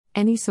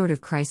Any sort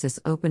of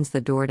crisis opens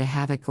the door to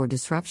havoc or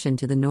disruption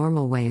to the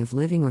normal way of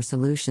living or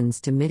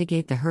solutions to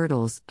mitigate the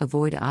hurdles,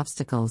 avoid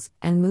obstacles,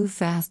 and move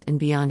fast and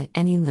beyond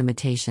any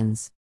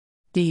limitations.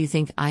 Do you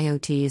think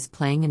IoT is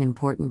playing an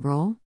important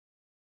role?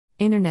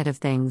 Internet of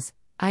Things,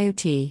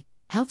 IoT,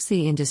 helps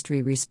the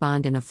industry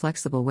respond in a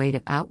flexible way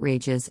to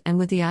outrages, and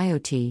with the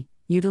IoT,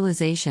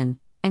 utilization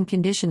and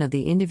condition of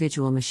the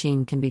individual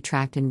machine can be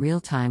tracked in real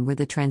time, where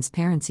the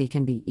transparency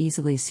can be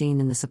easily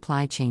seen in the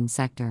supply chain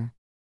sector.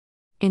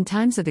 In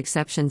times of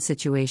exception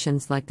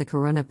situations like the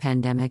corona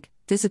pandemic,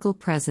 physical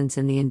presence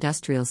in the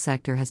industrial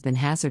sector has been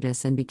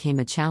hazardous and became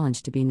a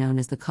challenge to be known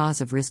as the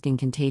cause of risking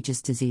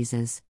contagious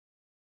diseases.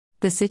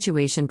 The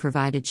situation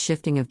provided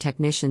shifting of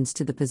technicians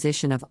to the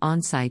position of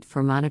on-site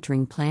for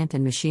monitoring plant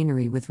and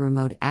machinery with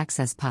remote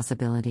access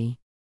possibility.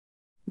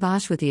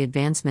 Bosch, with the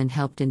advancement,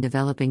 helped in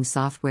developing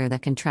software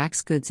that can track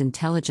goods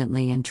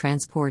intelligently and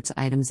transports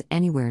items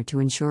anywhere to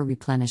ensure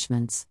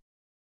replenishments.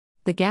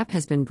 The gap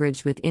has been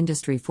bridged with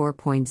Industry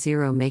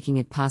 4.0, making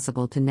it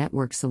possible to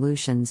network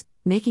solutions,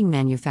 making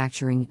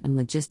manufacturing and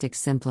logistics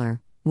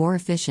simpler, more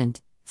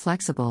efficient,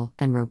 flexible,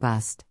 and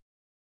robust.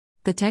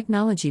 The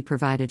technology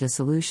provided a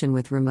solution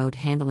with Remote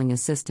Handling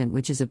Assistant,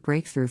 which is a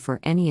breakthrough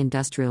for any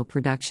industrial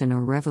production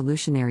or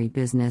revolutionary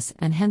business,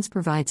 and hence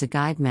provides a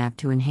guide map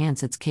to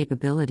enhance its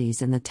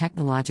capabilities in the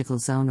technological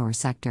zone or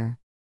sector.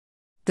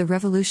 The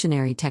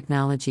revolutionary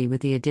technology,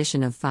 with the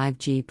addition of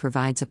 5G,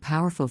 provides a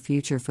powerful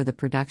future for the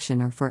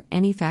production or for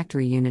any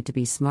factory unit to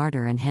be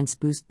smarter and hence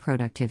boost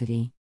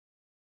productivity.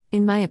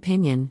 In my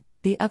opinion,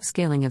 the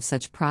upscaling of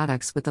such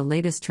products with the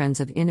latest trends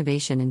of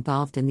innovation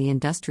involved in the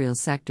industrial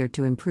sector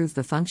to improve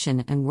the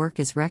function and work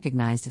is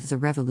recognized as a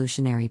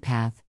revolutionary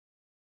path.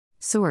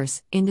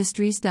 Source: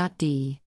 Industries.de